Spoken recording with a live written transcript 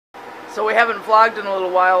So we haven't vlogged in a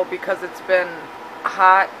little while because it's been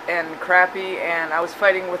hot and crappy, and I was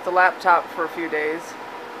fighting with the laptop for a few days.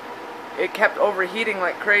 It kept overheating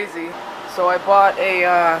like crazy, so I bought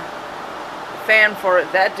a fan for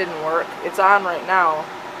it. That didn't work. It's on right now.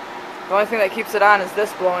 The only thing that keeps it on is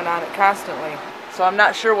this blowing on it constantly. So I'm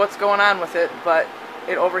not sure what's going on with it, but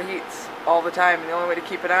it overheats all the time, and the only way to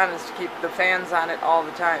keep it on is to keep the fans on it all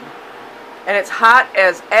the time. And it's hot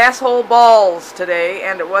as asshole balls today,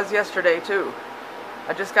 and it was yesterday too.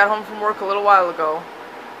 I just got home from work a little while ago.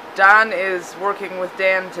 Don is working with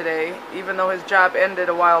Dan today, even though his job ended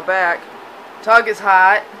a while back. Tug is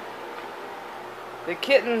hot. The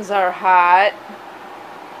kittens are hot.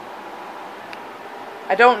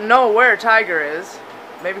 I don't know where Tiger is.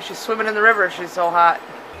 Maybe she's swimming in the river, she's so hot.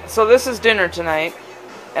 So this is dinner tonight,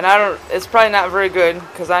 and it's probably not very good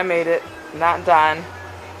because I made it, not Don.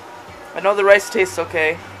 I know the rice tastes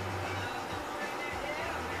okay.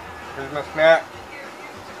 Here's my snack.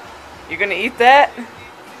 You gonna eat that?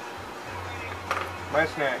 My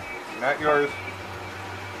snack, not yours.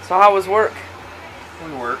 So how was work?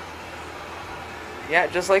 We work. Yeah,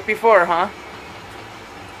 just like before, huh?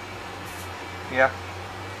 Yeah.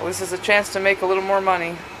 Well, this is a chance to make a little more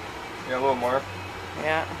money. Yeah, a little more.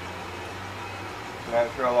 Yeah. Not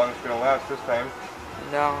sure how long it's gonna last this time.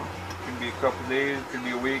 No. Could be a couple days, could be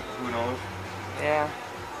a week, who knows. Yeah.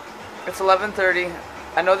 It's 11:30.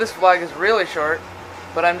 I know this vlog is really short,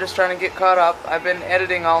 but I'm just trying to get caught up. I've been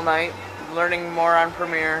editing all night, learning more on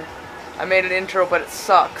Premiere. I made an intro, but it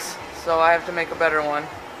sucks, so I have to make a better one.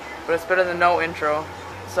 But it's better than no intro.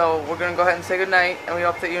 So we're going to go ahead and say goodnight, and we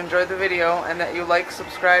hope that you enjoyed the video, and that you like,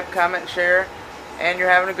 subscribe, comment, share, and you're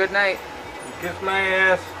having a good night. Kiss my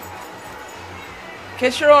ass.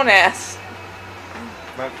 Kiss your own ass.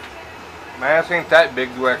 My ass ain't that big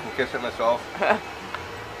where I can kiss it myself.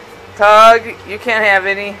 Tug, you can't have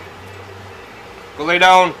any. Go lay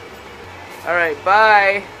down. Alright,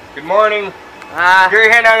 bye. Good morning. Get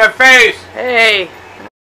your hand on her face. Hey.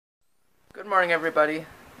 Good morning, everybody.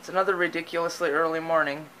 It's another ridiculously early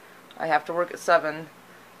morning. I have to work at 7.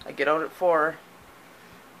 I get out at 4.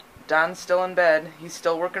 Don's still in bed. He's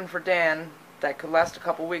still working for Dan. That could last a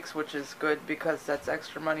couple weeks, which is good because that's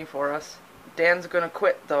extra money for us. Dan's gonna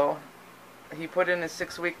quit, though. He put in his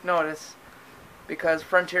 6-week notice because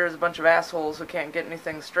Frontier is a bunch of assholes who can't get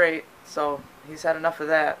anything straight, so he's had enough of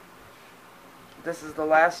that. This is the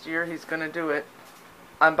last year he's gonna do it.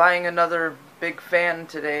 I'm buying another big fan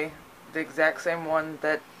today, the exact same one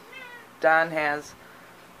that Don has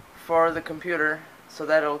for the computer, so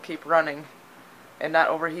that it'll keep running and not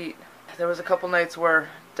overheat. There was a couple nights where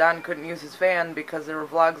Don couldn't use his fan because there were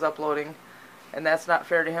vlogs uploading, and that's not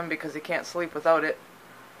fair to him because he can't sleep without it.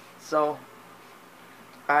 So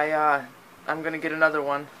I'm gonna get another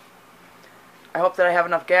one. I hope that I have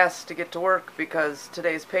enough gas to get to work because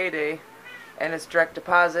today's payday and it's direct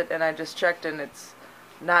deposit, and I just checked and it's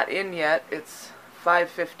not in yet. It's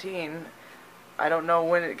 5:15. I don't know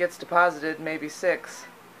when it gets deposited, maybe 6.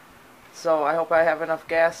 So I hope I have enough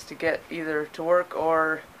gas to get either to work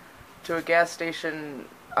or to a gas station.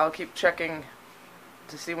 I'll keep checking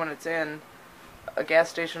to see when it's in. A gas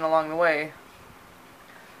station along the way.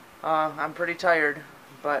 I'm pretty tired,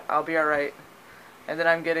 but I'll be alright. And then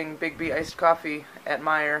I'm getting Big B iced coffee at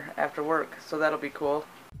Meijer after work, so that'll be cool.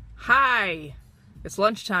 Hi! It's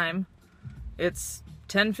lunchtime. It's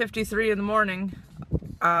 10:53 in the morning.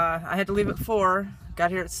 I had to leave at 4,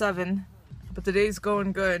 got here at 7, but the day's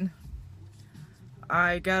going good.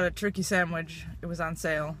 I got a turkey sandwich. It was on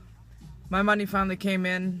sale. My money finally came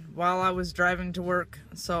in while I was driving to work,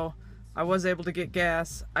 so I was able to get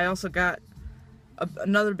gas. I also got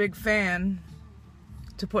another big fan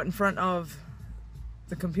to put in front of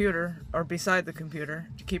the computer, or beside the computer,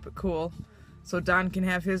 to keep it cool, so Don can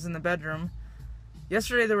have his in the bedroom.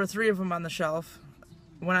 Yesterday there were 3 of them on the shelf.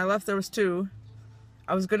 When I left there was 2.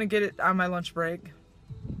 I was gonna get it on my lunch break,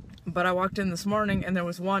 but I walked in this morning and there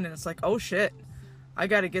was 1, and it's like, oh shit, I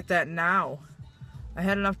gotta get that now. I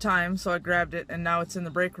had enough time, so I grabbed it, and now it's in the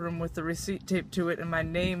break room with the receipt taped to it and my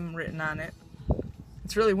name written on it.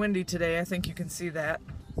 It's really windy today, I think you can see that.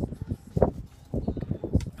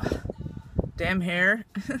 Damn hair.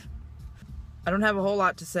 I don't have a whole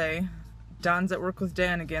lot to say. Don's at work with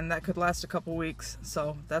Dan again. That could last a couple weeks,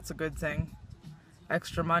 so that's a good thing.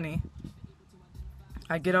 Extra money.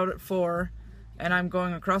 I get out at 4, and I'm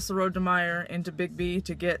going across the road to Meijer into Big B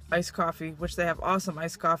to get iced coffee, which they have awesome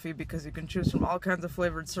iced coffee because you can choose from all kinds of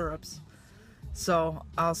flavored syrups. So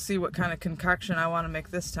I'll see what kind of concoction I want to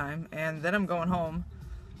make this time, and then I'm going home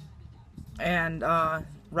and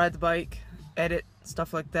ride the bike, edit,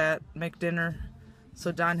 stuff like that, make dinner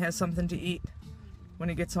so Don has something to eat when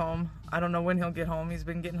he gets home. I don't know when he'll get home. He's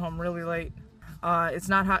been getting home really late. It's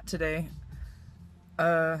not hot today.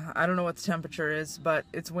 I don't know what the temperature is, but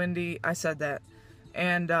it's windy. I said that.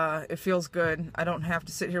 And it feels good. I don't have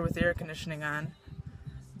to sit here with the air conditioning on.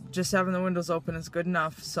 Just having the windows open is good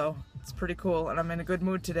enough, so it's pretty cool. And I'm in a good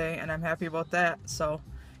mood today, and I'm happy about that, so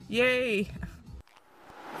yay!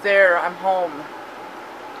 There, I'm home.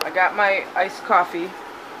 I got my iced coffee.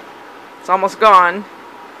 It's almost gone.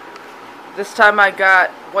 This time I got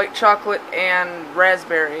white chocolate and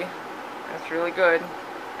raspberry. That's really good.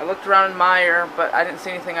 I looked around in Meijer, but I didn't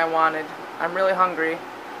see anything I wanted. I'm really hungry,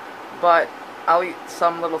 but I'll eat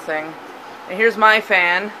some little thing. And here's my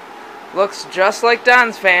fan. Looks just like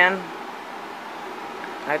Don's fan.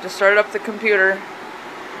 I just started up the computer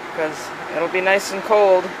because it'll be nice and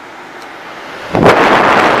cold.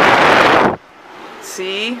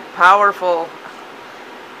 See? Powerful.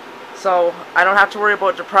 So I don't have to worry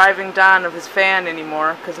about depriving Don of his fan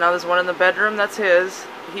anymore, because now there's one in the bedroom that's his.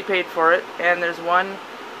 He paid for it. And there's one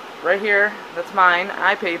right here that's mine.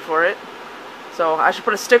 I paid for it. So I should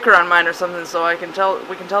put a sticker on mine or something so we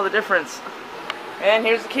can tell the difference. And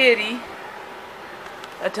here's the kitty.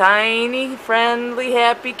 A tiny, friendly,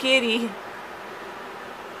 happy kitty.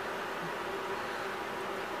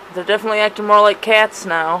 They're definitely acting more like cats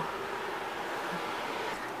now.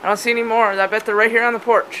 I don't see any more. I bet they're right here on the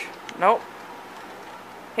porch. Nope.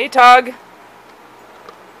 Hey, Tug.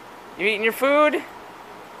 You eating your food?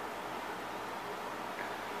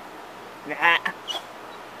 Nah.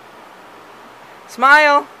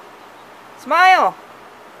 Smile. Smile.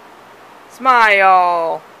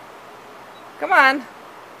 Smile. Come on.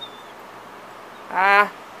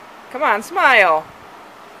 Come on, smile.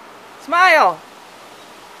 Smile.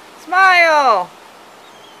 Smile.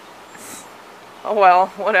 Oh well,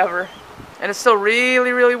 whatever. And it's still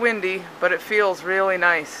really, really windy, but it feels really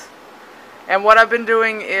nice. And what I've been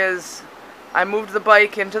doing is I moved the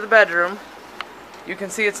bike into the bedroom. You can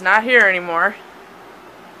see it's not here anymore.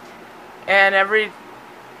 And every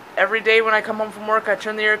day when I come home from work, I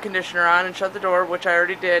turn the air conditioner on and shut the door, which I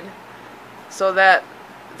already did, so that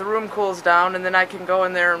the room cools down and then I can go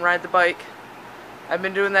in there and ride the bike. I've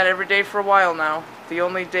been doing that every day for a while now. The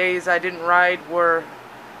only days I didn't ride were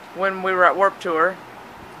when we were at Warped Tour,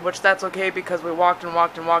 which that's okay because we walked and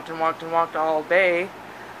walked and walked and walked and walked all day.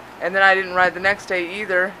 And then I didn't ride the next day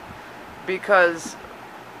either because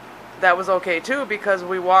that was okay too, because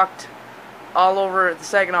we walked all over the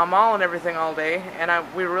Saginaw Mall and everything all day, and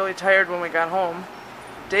we were really tired when we got home.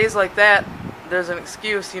 Days like that, there's an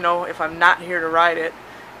excuse, you know, if I'm not here to ride it,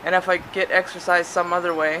 and if I get exercise some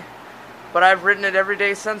other way. But I've ridden it every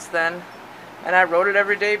day since then, and I rode it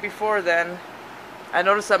every day before then. I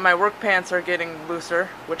noticed that my work pants are getting looser,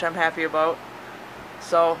 which I'm happy about.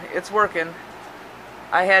 So it's working.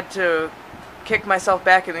 I had to kick myself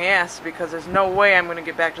back in the ass because there's no way I'm going to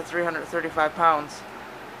get back to 335 pounds.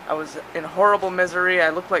 I was in horrible misery. I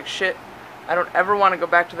looked like shit. I don't ever want to go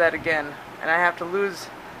back to that again. And I have to lose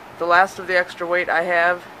the last of the extra weight I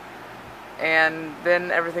have, and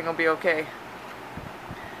then everything will be okay.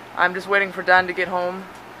 I'm just waiting for Don to get home.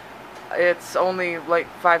 It's only like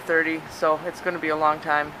 5:30, so it's going to be a long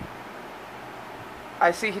time.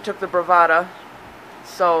 I see he took the Bravada,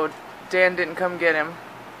 so Dan didn't come get him.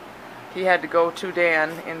 He had to go to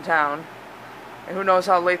Dan in town. And who knows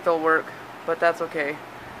how late they'll work, but that's okay.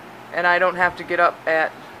 And I don't have to get up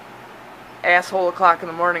at asshole o'clock in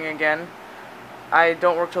the morning again. I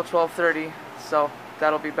don't work till 12:30, so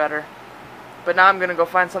that'll be better. But now I'm going to go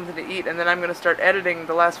find something to eat, and then I'm going to start editing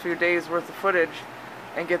the last few days worth of footage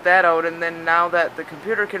and get that out. And then now that the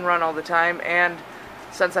computer can run all the time, and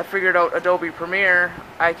since I figured out Adobe Premiere,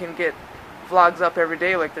 I can get vlogs up every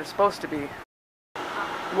day like they're supposed to be.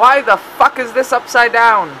 Why the fuck is this upside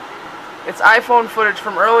down? It's iPhone footage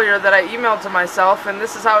from earlier that I emailed to myself, and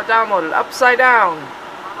this is how it downloaded, upside down.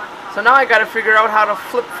 So now I gotta figure out how to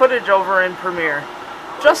flip footage over in Premiere.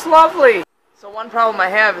 Just lovely! So one problem I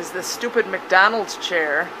have is this stupid McDonald's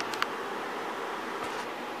chair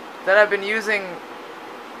that I've been using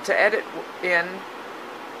to edit in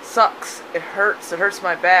sucks. It hurts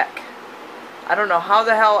my back. I don't know how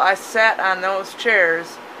the hell I sat on those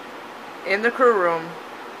chairs in the crew room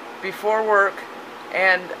before work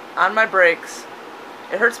and on my breaks.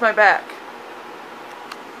 It hurts my back.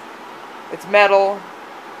 It's metal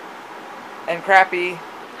and crappy.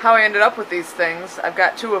 How I ended up with these things, I've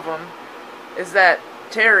got two of them, is that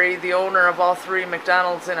Terry, the owner of all three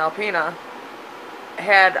McDonald's in Alpena,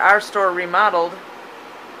 had our store remodeled,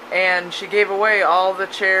 and she gave away all the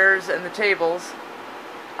chairs and the tables.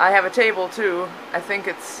 I have a table too. I think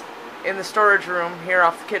it's in the storage room here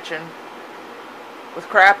off the kitchen with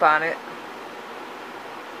crap on it.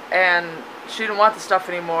 and she didn't want the stuff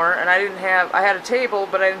anymore, and I had a table,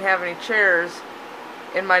 but I didn't have any chairs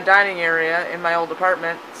in my dining area in my old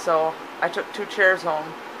apartment, so I took 2 chairs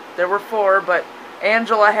home. There were 4, but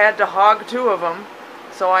Angela had to hog 2 of them,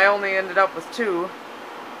 so I only ended up with 2.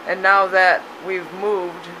 And now that we've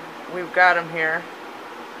moved, we've got them here.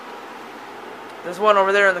 There's one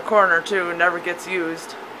over there in the corner too, never gets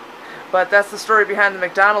used. But that's the story behind the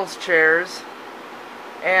McDonald's chairs.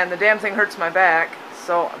 And the damn thing hurts my back,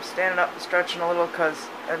 so I'm standing up and stretching a little because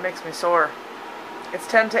it makes me sore. It's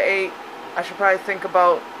 10 to 8. I should probably think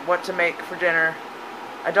about what to make for dinner.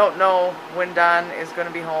 I don't know when Don is going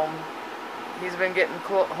to be home. He's been getting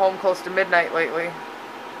home close to midnight lately,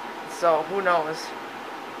 so who knows.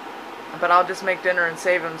 But I'll just make dinner and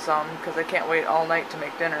save him some, because I can't wait all night to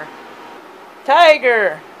make dinner.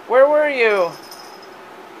 Tiger! Where were you?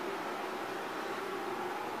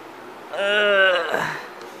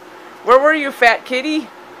 Where were you, fat kitty?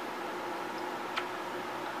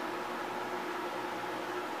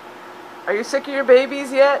 Are you sick of your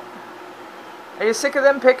babies yet? Are you sick of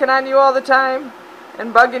them picking on you all the time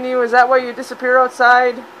and bugging you? Is that why you disappear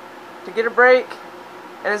outside to get a break?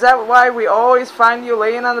 And is that why we always find you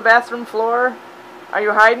laying on the bathroom floor? Are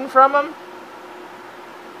you hiding from them?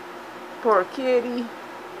 Poor kitty.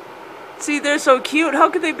 See, they're so cute. How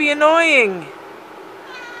could they be annoying?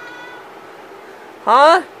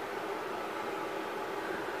 Huh?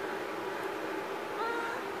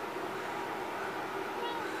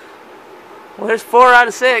 Well, there's 4 out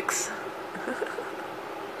of 6.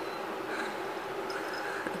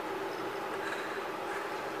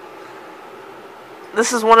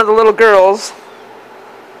 This is one of the little girls.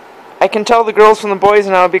 I can tell the girls from the boys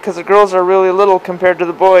now because the girls are really little compared to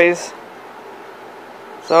the boys.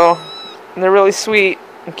 So, and they're really sweet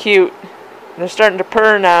and cute. And they're starting to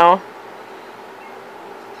purr now.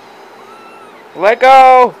 Let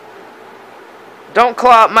go! Don't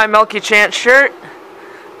claw up my Milky Chance shirt.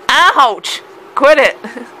 Ouch! Quit it!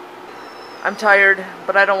 I'm tired,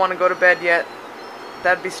 but I don't want to go to bed yet.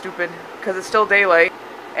 That'd be stupid, because it's still daylight.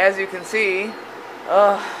 As you can see,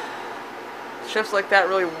 shifts like that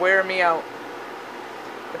really wear me out.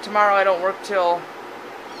 But tomorrow I don't work till,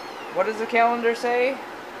 what does the calendar say?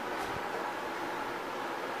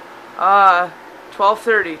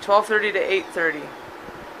 12:30 to 8:30.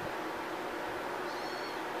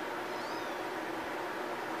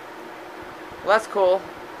 Well, that's cool.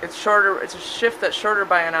 It's shorter. It's a shift that's shorter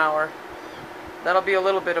by an hour. That'll be a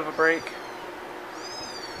little bit of a break.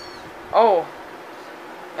 Oh,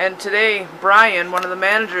 and today Brian, one of the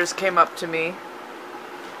managers, came up to me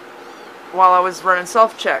while I was running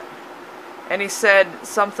self-check, and he said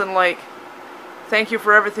something like, "Thank you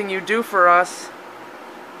for everything you do for us.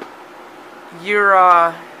 You're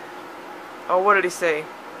oh, what did he say?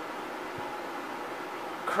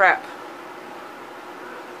 Crap.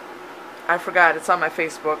 I forgot, it's on my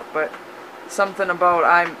Facebook, but something about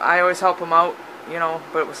I always help him out, you know,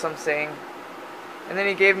 but it was some saying. And then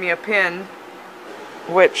he gave me a pin,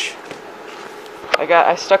 which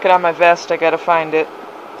I stuck it on my vest. I gotta find it.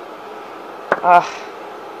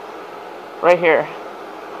 Right here.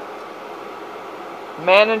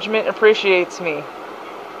 Management appreciates me.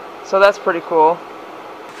 So that's pretty cool.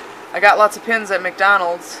 I got lots of pins at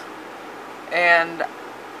McDonald's, and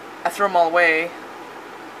I threw them all away.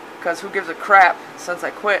 Because who gives a crap since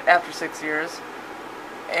I quit after 6 years.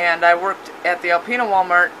 And I worked at the Alpena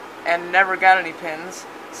Walmart and never got any pins.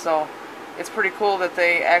 So it's pretty cool that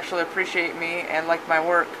they actually appreciate me and like my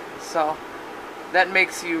work. So that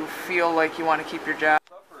makes you feel like you want to keep your job.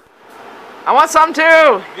 I want some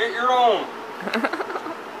too! Get your own!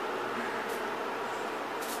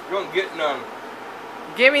 You don't get none.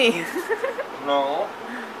 Gimme! No.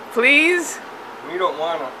 Please? You don't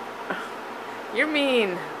wanna. You're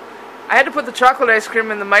mean. I had to put the chocolate ice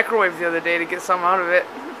cream in the microwave the other day to get some out of it.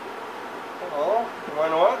 Oh, you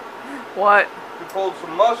wanna what? What? If you pulled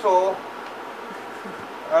some muscle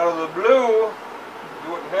out of the blue,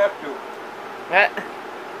 you wouldn't have to. What?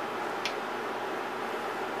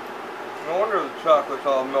 No wonder the chocolate's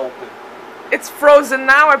all melted. It's frozen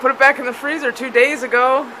now. I put it back in the freezer 2 days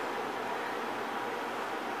ago.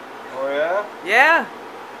 Oh yeah? Yeah.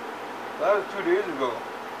 That was 2 days ago.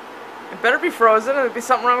 It better be frozen. There'd be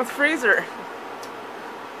something wrong with the freezer.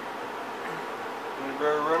 You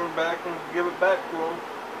better run back and give it back to him.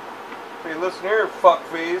 Hey, listen here,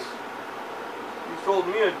 fuckface. You sold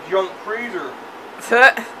me a junk freezer.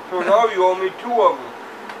 So now you owe me 2 of them.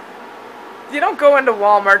 You don't go into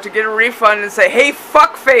Walmart to get a refund and say, "Hey,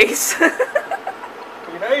 fuckface."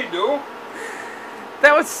 Yeah, you do.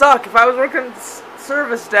 That would suck if I was working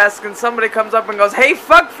service desk and somebody comes up and goes, "Hey,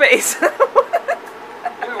 fuckface." Yeah,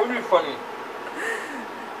 it would you funny.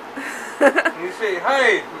 And you say,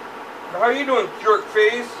 hi, how you doing, jerk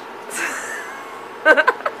face?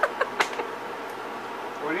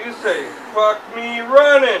 What do you say? Fuck me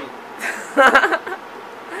running.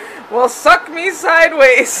 Well, suck me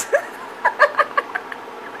sideways.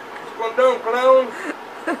 What's going down, clown?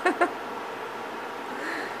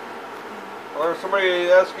 Or if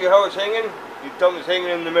somebody asks you how it's hanging, you tell them it's hanging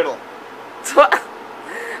in the middle.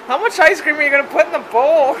 How much ice cream are you going to put in the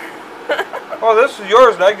bowl? Oh, this is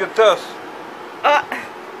yours and I get this. I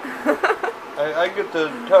get the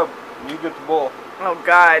tub and you get the bowl. Oh,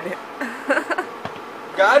 God.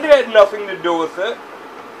 God had nothing to do with it.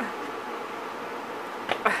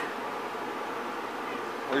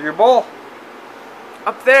 Where's your bowl?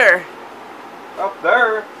 Up there. Up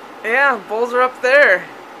there? Yeah, bowls are up there.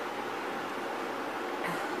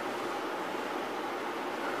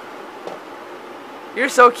 You're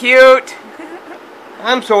so cute.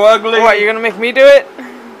 I'm so ugly. What, you're gonna make me do it?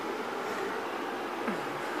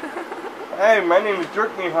 Hey, my name is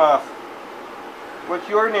Jerkmehoff. What's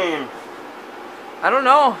your name? I don't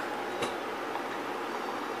know.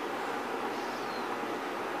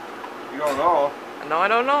 You don't know? No, I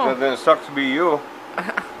don't know. Then it sucks to be you.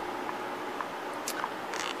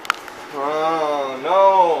 Oh,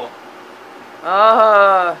 no.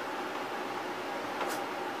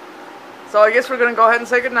 So I guess we're going to go ahead and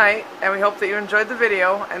say goodnight, and we hope that you enjoyed the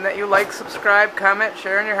video, and that you like, subscribe, comment,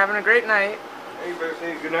 share, and you're having a great night. Hey, you better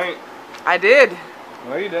say goodnight. I did.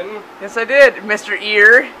 No, you didn't. Yes, I did, Mr.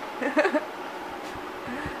 Ear.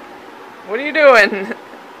 What are you doing?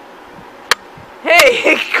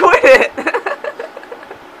 Hey, quit it.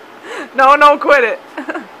 No, quit it.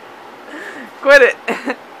 Quit it.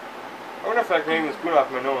 I wonder if I can hang the spoon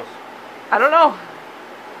off my nose. I don't know.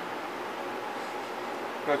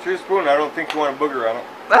 No, it's your spoon. I don't think you want a booger on it.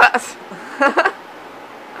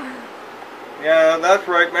 Yeah, that's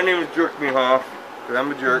right. My name is Jerkmehoff. Because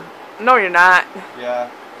I'm a jerk. No, you're not.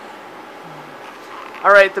 Yeah.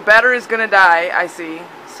 Alright, the battery's gonna die, I see.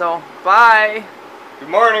 So, bye. Good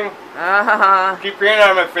morning. Keep your hand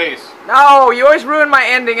out of my face. No, you always ruin my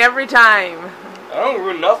ending every time. I don't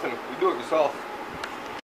ruin nothing. You do it yourself.